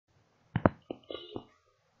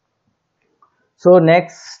So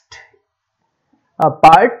next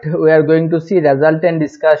part we are going to see result and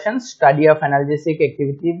discussion, study of analgesic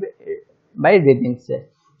activity by breathing cell.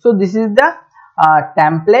 So this is the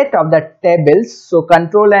template of the tables. So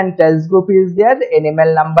control and test group is there,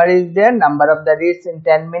 NML number is there, number of the reads in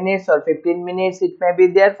 10 minutes or 15 minutes it may be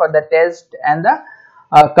there for the test and the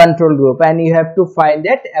control group, and you have to find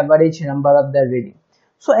that average number of the reading.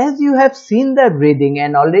 So as you have seen the reading,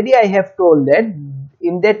 and already I have told that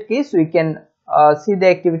in that case we can see the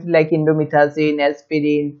activity like indomethacin,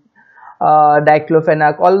 aspirin,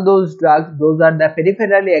 diclofenac, all those drugs, those are the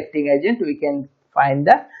peripherally acting agent. We can find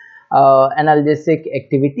the analgesic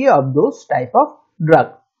activity of those type of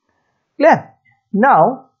drug. Clear?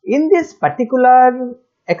 Now in this particular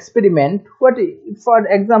experiment, what, for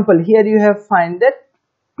example, here you have find that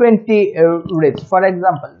 20 reads. For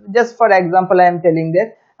example, just for example, I am telling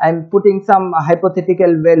that I am putting some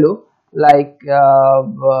hypothetical value like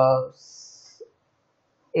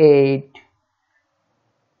 8,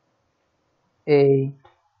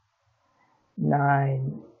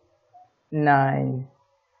 9,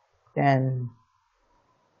 10.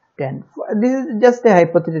 This is just a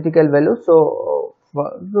hypothetical value. So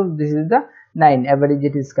this is the 9, average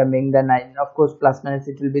it is coming the 9, of course plus minus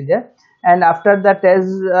it will be there, and after the test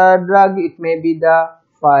drug it may be the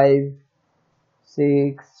 5,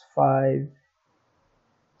 6, 5,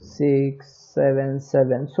 6, 7,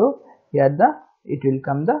 7. So here it will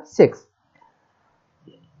come the 6.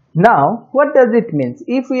 Now what does it mean?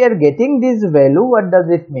 If we are getting this value, what does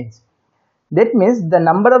it mean? That means the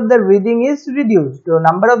number of the reading is reduced. So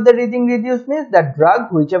number of the reading reduced means the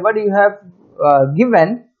drug whichever you have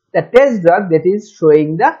given, the test drug, that is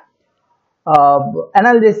showing the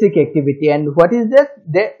analgesic activity. And what is that?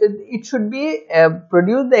 It should be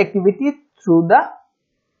produce the activity through the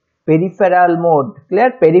peripheral mode.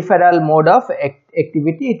 Clear? Peripheral mode of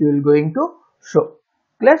activity it will going to show.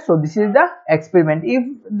 Clear? So this is the experiment. If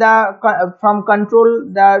the from control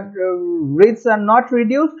the rates are not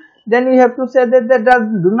reduced, then we have to say that the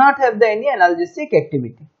drugs do not have any analgesic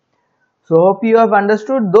activity. So hope you have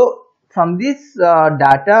understood. Though from this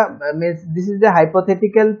data, means this is the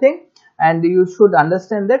hypothetical thing, and you should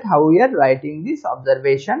understand that how we are writing this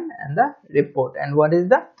observation and the report, and what is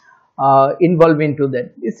the involved into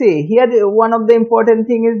that. You see here one of the important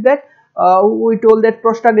thing is that we told that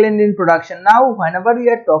prostaglandin production. Now whenever we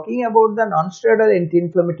are talking about the non-steroidal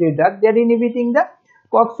anti-inflammatory drug, they are inhibiting the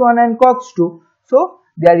COX-1 and COX-2. So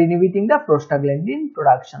they are inhibiting the prostaglandin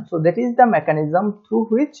production. So that is the mechanism through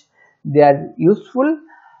which they are useful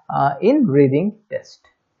in breathing test.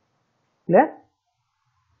 Clear?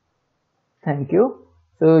 Thank you.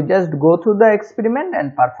 So just go through the experiment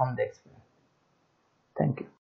and perform the experiment. Thank you.